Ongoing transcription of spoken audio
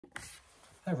Hey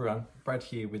everyone, Brad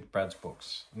here with Brad's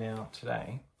Books. Now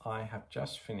today I have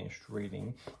just finished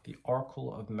reading The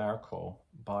Oracle of Maracoor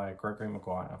by Gregory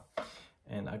Maguire,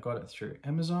 and I got it through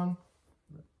Amazon,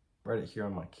 read it here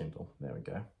on my Kindle, there we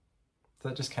go. So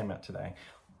that just came out today.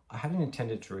 I hadn't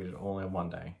intended to read it all in one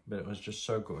day, but it was just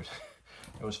so good.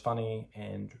 It was funny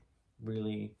and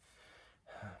really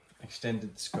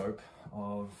extended the scope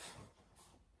of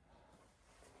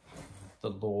the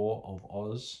lore of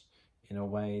Oz in a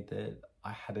way that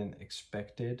I hadn't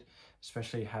expected,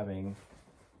 especially having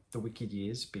The Wicked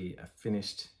Years be a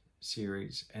finished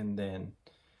series and then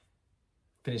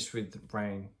finished with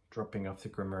rain dropping off the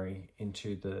grimoire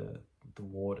into the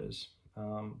waters,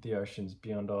 the oceans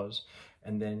beyond Oz,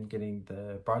 and then getting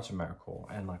the Brides of Maracoor,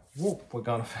 and like, whoop, we're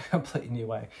going off a completely new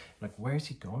way. Like, where is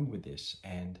he going with this?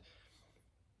 And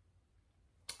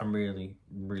I really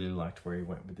liked where he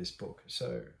went with this book.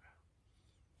 So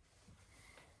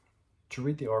to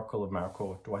read The Oracle of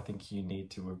Maracoor, do I think you need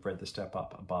to have read the step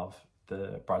up above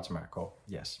the Brides of Maracoor?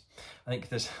 Yes. I think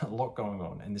there's a lot going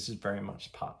on, and this is very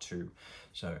much part 2.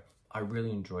 So I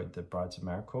really enjoyed the Brides of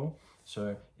Maracoor.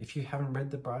 So if you haven't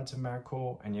read the Brides of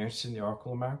Maracoor and you're interested in the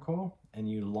Oracle of Maracoor and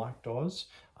you liked Oz,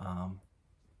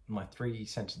 my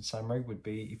 3-sentence summary would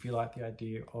be: if you like the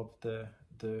idea of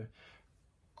the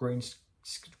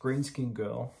green-skinned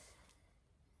girl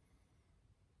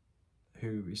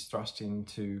who is thrust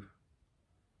into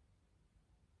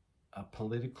a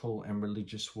political and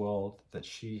religious world that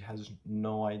she has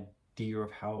no idea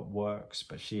of how it works,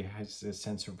 but she has a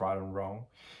sense of right and wrong.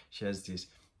 She has this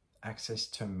access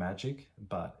to magic,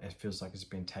 but it feels like it's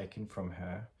been taken from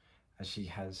her, as she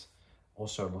has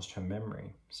also lost her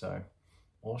memory. So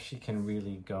all she can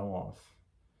really go off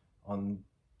on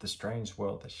the strange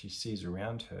world that she sees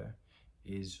around her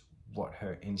is what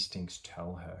her instincts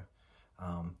tell her,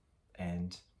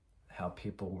 and how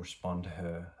people respond to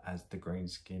her as the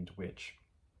green-skinned witch.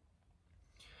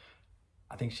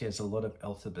 I think she has a lot of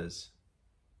Elphaba's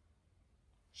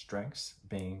strengths,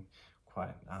 being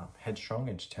quite headstrong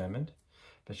and determined,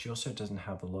 but she also doesn't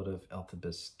have a lot of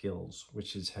Elphaba's skills,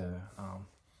 which is her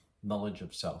knowledge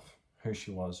of self, who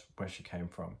she was, where she came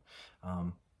from.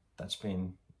 That's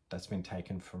been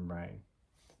taken from Rain.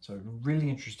 So really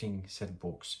interesting set of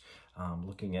books,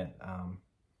 looking at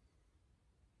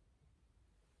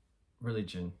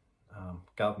religion,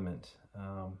 government,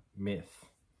 myth,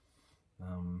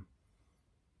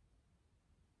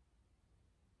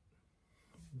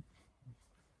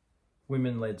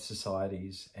 women-led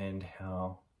societies, and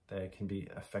how they can be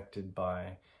affected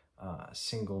by a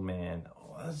single man.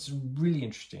 Oh, that's really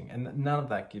interesting, and none of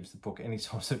that gives the book any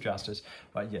sort of justice.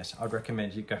 But yes, I'd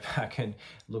recommend you go back and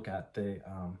look at the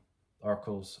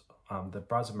oracles, the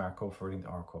Brides of Maracoor, for reading the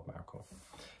Oracle of Maracoor.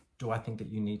 Do I think that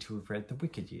you need to have read The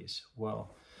Wicked Years?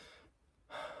 Well,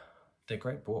 they're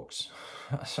great books,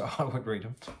 so I would read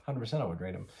them. 100% I would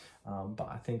read them. But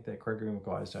I think that Gregory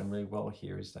Maguire has done really well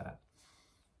here is that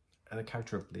the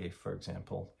character of Lear, for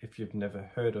example, if you've never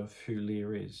heard of who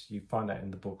Lear is, you find out in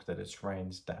the book that it's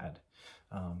Rain's dad.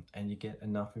 And you get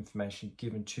enough information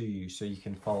given to you so you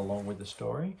can follow along with the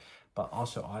story. But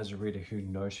also, as a reader who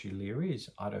knows who Lear is,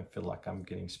 I don't feel like I'm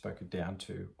getting spoken down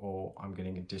to, or I'm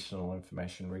getting additional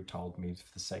information retold me for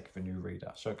the sake of a new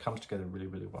reader. So it comes together really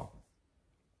well.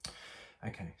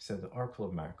 Okay, so the Oracle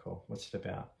of Maracoor, what's it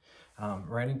about?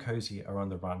 Rain and Cozy are on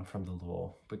the run from the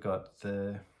law. We got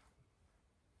the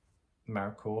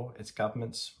Maracoor, its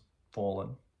government's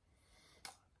fallen.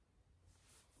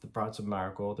 The Brides of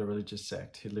Maracoor, the religious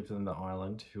sect who live in the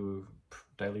island, who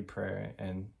daily prayer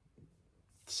and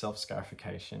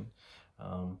self-scarification,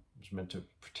 which is meant to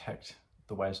protect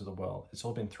the ways of the world. It's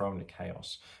all been thrown into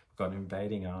chaos. We've got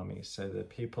invading armies, so the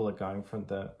people are going from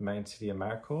the main city of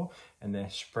Maracoor and they're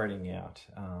spreading out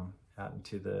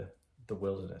into the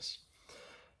wilderness.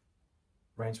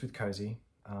 Rains with Cozy.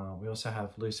 We also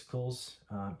have Lucicles,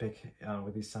 Beck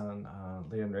with his son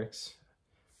Leon Rix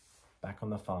back on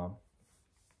the farm.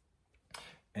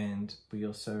 And we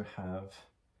also have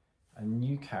a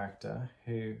new character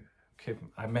who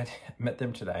I met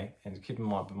them today, and keep in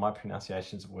mind, but my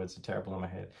pronunciations of words are terrible in my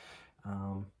head.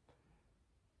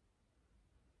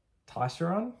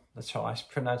 Tyceron, that's how I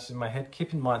pronounce it in my head.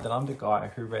 Keep in mind that I'm the guy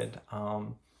who read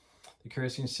The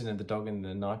Curious Incident of the Dog in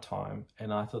the Nighttime,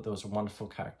 and I thought there was a wonderful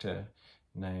character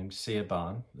named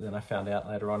Siobhan. Then I found out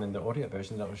later on in the audio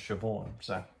version that was Siobhan.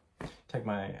 So take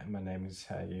my name as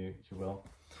how you will.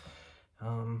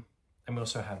 And we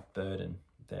also have Burden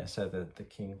there, so the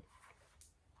king.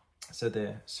 So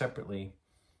they're separately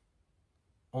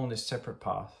on this separate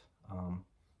path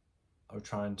of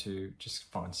trying to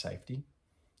just find safety,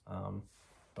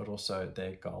 but also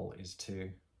their goal is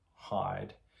to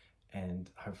hide and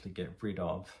hopefully get rid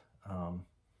of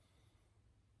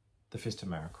the Fist of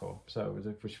Maracoor. So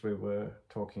which we were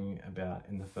talking about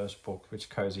in the first book, which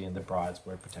Cozy and the brides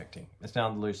were protecting. It's now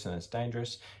loose and it's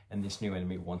dangerous, and this new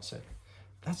enemy wants it.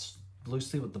 That's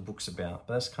loosely what the book's about,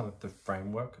 but that's kind of the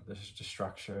framework, the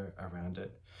structure around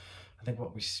it. I think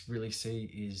what we really see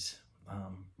is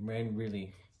Ren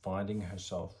really finding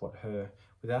herself,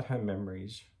 without her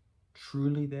memories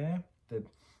truly there, they've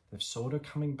sort of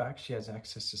coming back. She has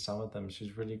access to some of them.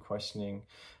 She's really questioning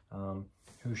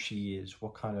who she is,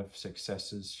 what kind of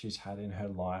successes she's had in her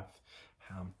life,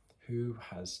 who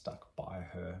has stuck by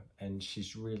her, and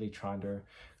she's really trying to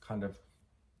kind of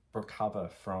recover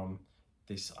from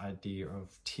this idea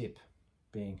of Tip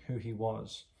being who he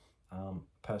was,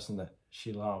 person that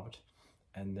she loved,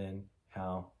 and then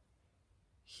how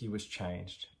he was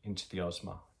changed into the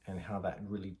Ozma, and how that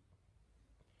really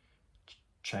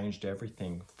changed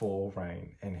everything for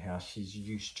Rain, and how she's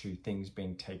used to things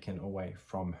being taken away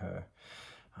from her.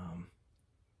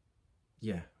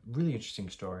 Yeah, really interesting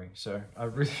story. So I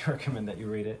really recommend that you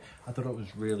read it. I thought it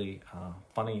was really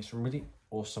funny. Some really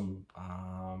awesome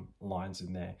lines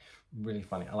in there. Really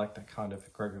funny. I like that kind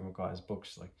of Gregory Maguire's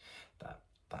books, like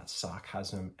that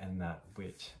sarcasm and that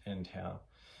wit, and how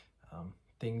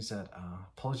things that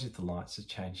apologies if the lights are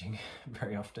changing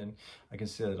very often. I can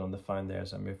see it on the phone there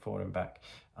as I move forward and back.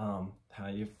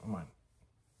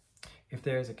 If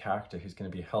there is a character who's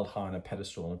going to be held high on a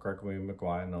pedestal in a Gregory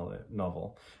Maguire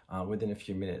novel, within a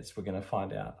few minutes we're going to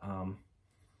find out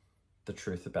the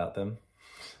truth about them.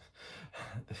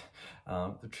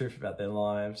 The truth about their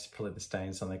lives, probably the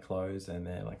stains on their clothes, and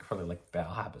their probably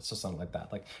bowel habits or something like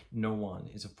that. Like, no one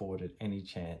is afforded any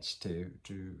chance to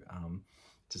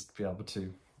just be able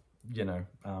to,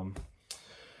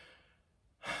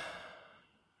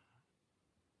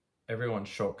 everyone's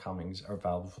shortcomings are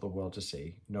available for the world to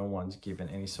see. No one's given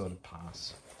any sort of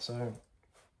pass. So,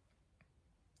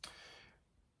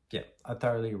 yeah, I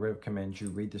thoroughly recommend you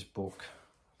read this book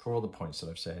for all the points that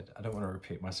I've said. I don't want to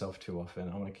repeat myself too often.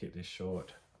 I want to keep this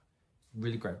short.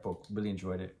 Really great book. Really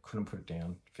enjoyed it. Couldn't put it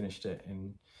down. Finished it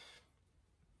in,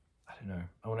 I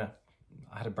don't know.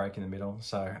 I had a break in the middle,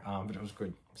 so but it was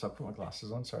good. So I put my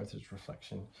glasses on. Sorry if there's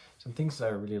reflection. Some things that I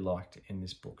really liked in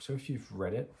this book. So if you've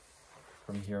read it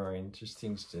from here on, just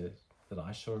things that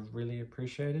I sort of really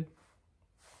appreciated.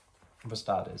 For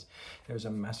starters, there's a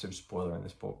massive spoiler in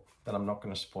this book that I'm not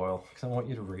going to spoil because I want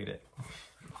you to read it.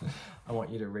 I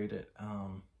want you to read it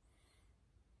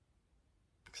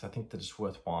because I think that it's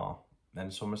worthwhile, and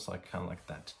it's almost kind of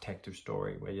that detective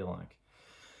story where you're like,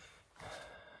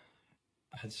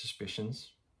 I had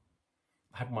suspicions.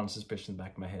 I had one suspicion in the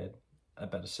back of my head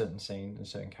about a certain scene, a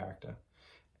certain character,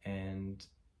 and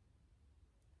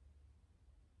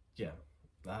yeah,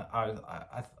 I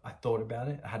thought about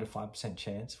it. I had a 5%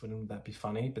 chance. Wouldn't that be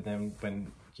funny? But then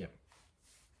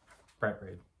great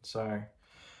read. So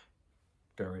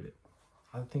go read it.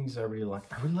 Other things I really like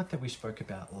that we spoke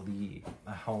about Lear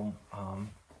a whole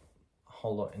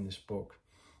lot in this book.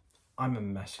 I'm a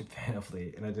massive fan of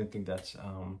Lear, and I don't think that's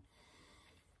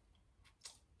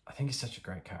I think he's such a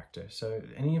great character. So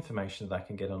any information that I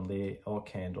can get on Lear or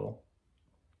Candle,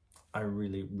 I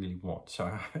really, really want. So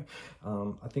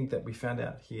I think that we found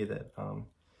out here that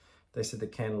they said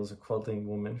that Candle is a Quadling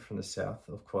woman from the south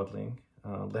of Quadling,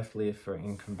 left Lear for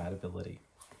incompatibility.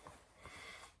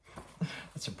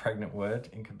 That's a pregnant word,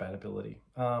 incompatibility.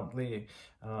 Lear,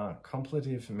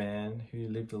 contemplative man who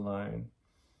lived alone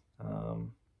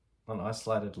on an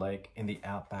isolated lake in the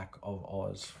outback of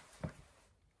Oz.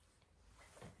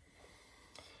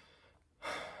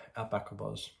 Outback of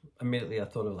Oz. Immediately I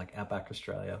thought of Outback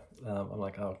Australia. I'm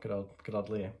like, oh, good old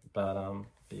Lear. But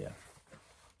yeah.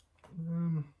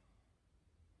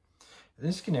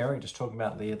 This canary just talking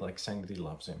about Lear, saying that he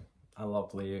loves him. I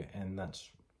love Lear, and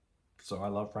so I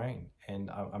love Rain, and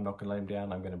I'm not going to let him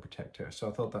down. I'm going to protect her. So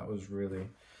I thought that was really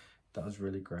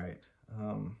great.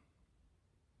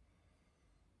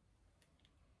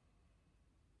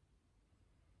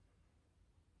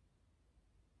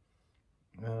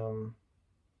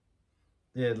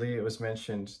 Yeah, Lear, it was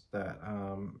mentioned that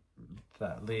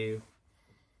that Lear,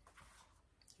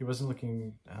 he wasn't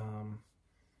looking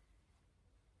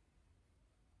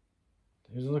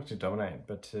to dominate,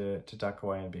 but to duck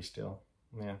away and be still.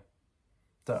 Yeah.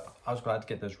 So I was glad to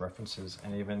get those references,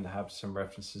 and even have some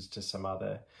references to some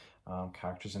other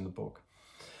characters in the book.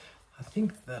 I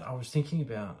think that I was thinking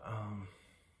about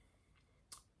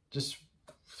just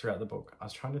throughout the book, I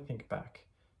was trying to think back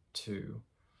to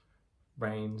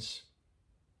Rain's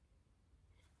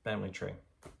family tree.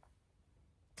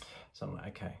 So I'm like,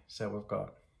 okay, so we've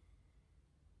got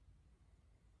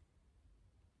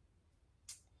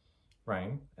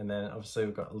Rain, and then obviously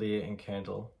we've got Leah and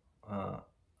Candle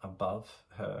above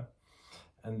her,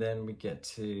 and then we get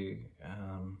to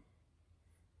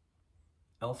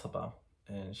Elphaba,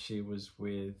 and she was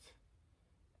with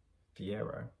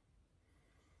Fiero.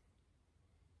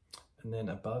 And then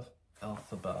above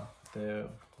Elphaba there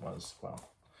was, well,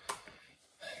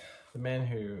 the man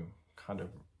who kind of,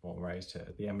 well, raised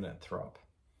her, the eminent Throp.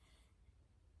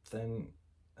 Then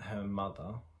her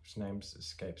mother, whose name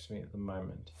escapes me at the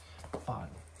moment, but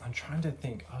I'm trying to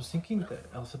think. I was thinking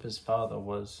that Elphaba's father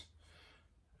was,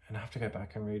 and I have to go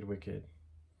back and read Wicked.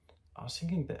 I was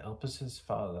thinking that Elphaba's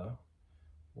father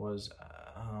was,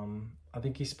 I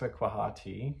think he spoke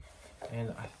Wahati,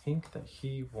 and I think that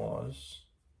he was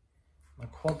a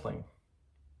Quadling.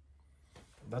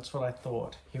 That's what I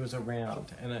thought. He was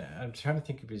around, and I'm trying to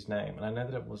think of his name, and I know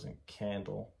that it wasn't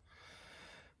Candle,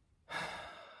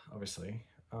 obviously,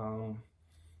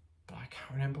 but I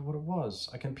can't remember what it was.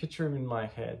 I can picture him in my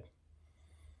head,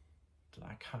 but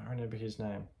I can't remember his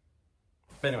name.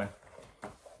 But anyway,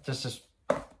 just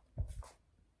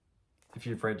if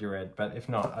you've read, you read, but if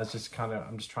not, I'm just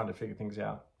trying to figure things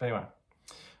out. But anyway,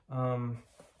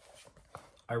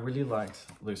 I really liked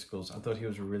Luscals. I thought he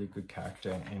was a really good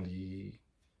character, and he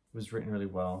was written really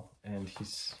well. And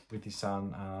he's with his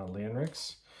son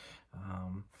Leonrix.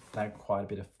 They had quite a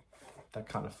bit of that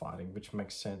kind of fighting, which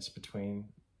makes sense between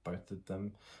both of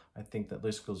them. I think that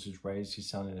Luscals has raised his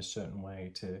son in a certain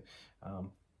way to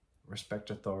respect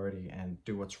authority and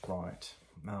do what's right.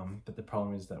 But the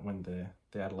problem is that when the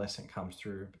adolescent comes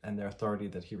through and their authority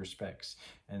that he respects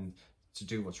and to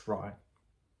do what's right,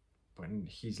 when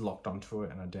he's locked onto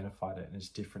it and identified it and is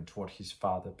different to what his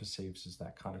father perceives as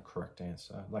that kind of correct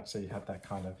answer. Like, so you have that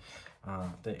kind of,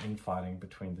 the infighting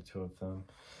between the two of them.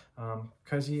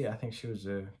 Cozy, I think she was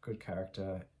a good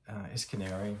character.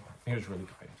 Iscaneri, he was really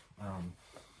great.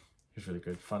 He was really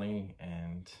good, funny,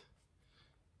 and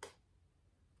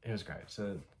it was great.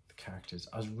 So the characters,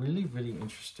 I was really, really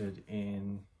interested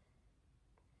in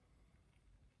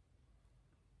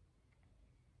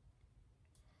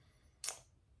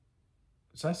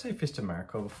so I say Fist of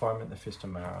Maracoor before I meant the Fist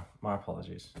of Mara. My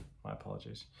apologies. My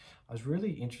apologies. I was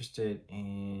really interested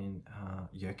in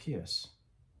Yerkios.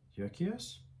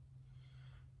 Yerkios?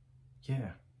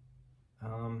 Yeah.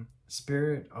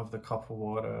 Spirit of the Copper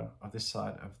Water of this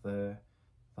side of the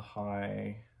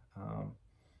high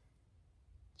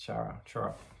Chara. I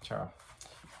thought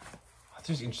it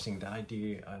was interesting, the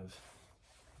idea of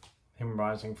him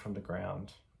rising from the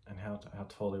ground and how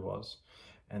tall he was.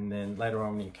 And then later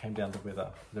on when he came down the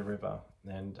river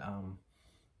and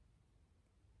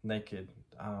naked,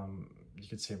 you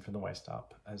could see him from the waist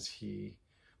up as he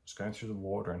was going through the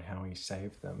water and how he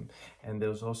saved them. And there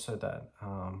was also that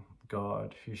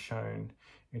God who's shown,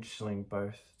 interestingly,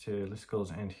 both to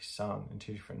Luscals and his son in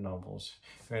two different novels,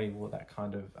 who only wore that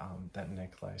kind of, that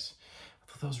necklace. I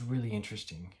thought that was really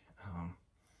interesting.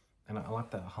 And I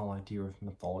like that whole idea of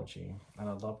mythology, and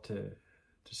I'd love to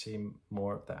see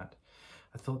more of that.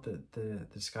 I thought that the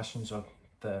discussions of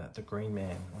the Green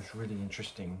Man was really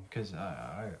interesting, because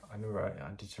I know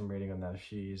I did some reading on that a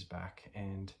few years back,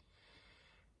 and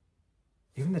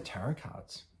even the tarot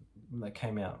cards that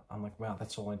came out, I'm like, wow,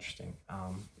 that's all interesting.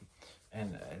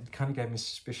 And it kind of gave me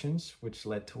suspicions, which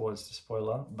led towards the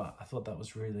spoiler, but I thought that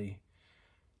was really,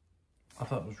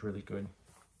 good.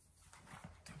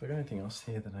 Have I got anything else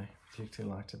here that I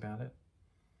particularly liked about it?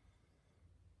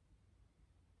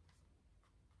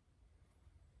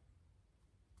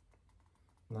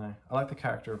 No, I like the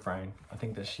character of Rain. I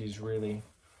think that she's really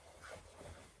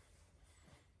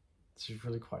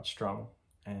quite strong,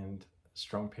 and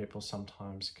strong people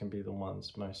sometimes can be the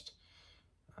ones most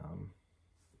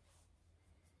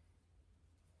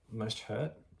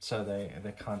hurt. So they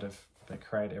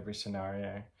create every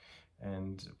scenario,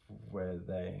 and where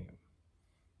they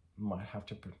might have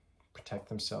to protect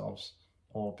themselves,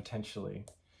 or potentially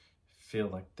feel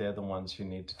like they're the ones who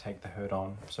need to take the hurt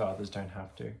on so others don't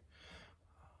have to.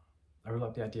 I really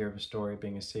like the idea of a story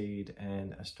being a seed,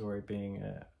 and a story being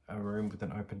a room with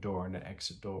an open door and an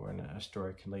exit door, and a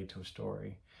story can lead to a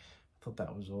story. I thought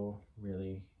that was all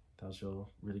really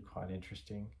quite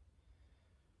interesting.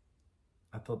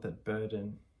 I thought that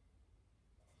Burden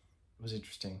was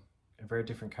interesting. A very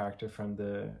different character from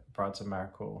the Brides of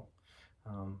Maracoor.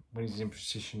 When he's in a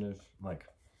position of like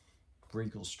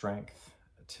regal strength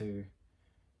to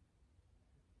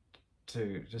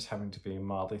just having to be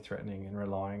mildly threatening and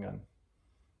relying on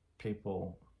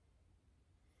people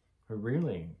who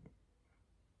really,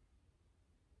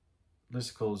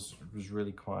 Luscals was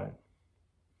really quite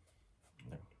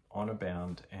honor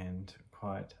bound and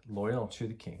quite loyal to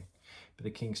the king, but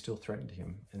the king still threatened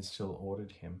him and still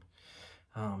ordered him.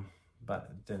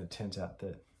 But then it turns out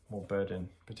that more burden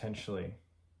potentially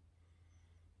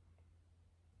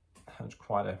has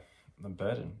quite a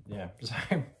burden, yeah. So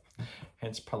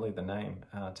hence probably the name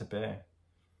to bear.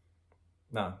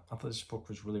 No, I thought this book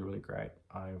was really, really great.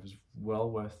 I was well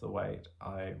worth the wait.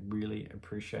 I really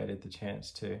appreciated the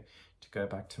chance to go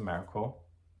back to Maracoor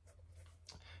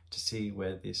to see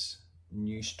where this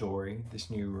new story, this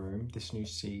new room, this new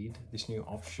seed, this new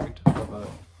offshoot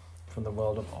from the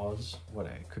world of Oz, what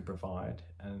it could provide.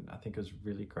 And I think it was a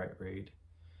really great read.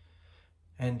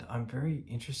 And I'm very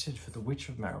interested for The Witch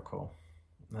of Maracoor,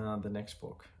 the next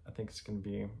book. I think it's going to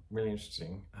be really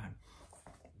interesting. I'm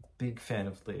a big fan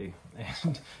of Lee,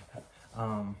 and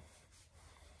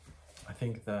I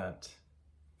think that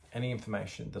any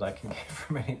information that I can get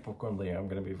from any book on Lee, I'm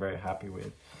going to be very happy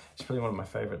with. He's probably one of my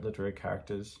favorite literary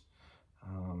characters.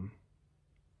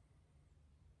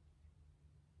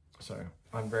 So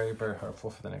I'm very, very hopeful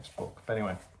for the next book. But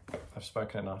anyway, I've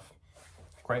spoken enough.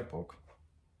 Great book.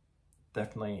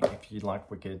 Definitely, if you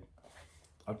like Wicked,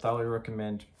 I'd thoroughly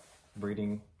recommend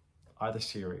reading either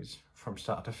series from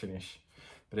start to finish.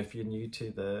 But if you're new to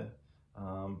the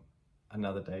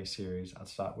Another Day series, I'd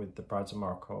start with The Brides of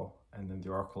Maracoor and then The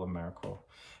Oracle of Maracoor.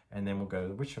 And then we'll go to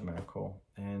The Witch of Maracoor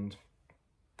and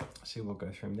see, we'll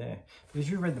go from there. But if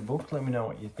you read the book, let me know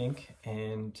what you think.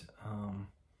 And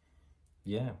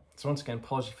yeah, so once again,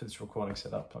 apologies for this recording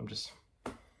setup. I'm just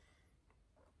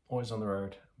always on the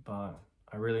road, but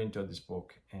I really enjoyed this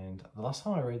book. And the last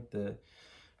time I read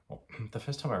the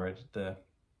first time I read the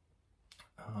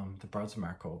Brides of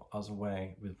Maracoor, I was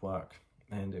away with work,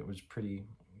 and it was pretty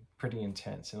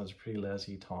intense, and it was a pretty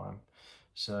lousy time.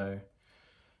 So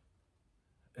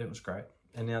it was great.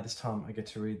 And now this time I get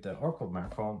to read the Oracle of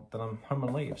Maracoor, then I'm home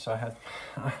on leave. So I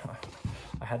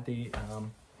had the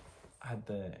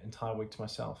entire week to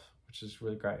myself, which is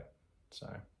really great. So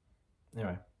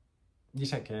anyway, you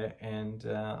take care, and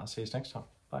I'll see you next time.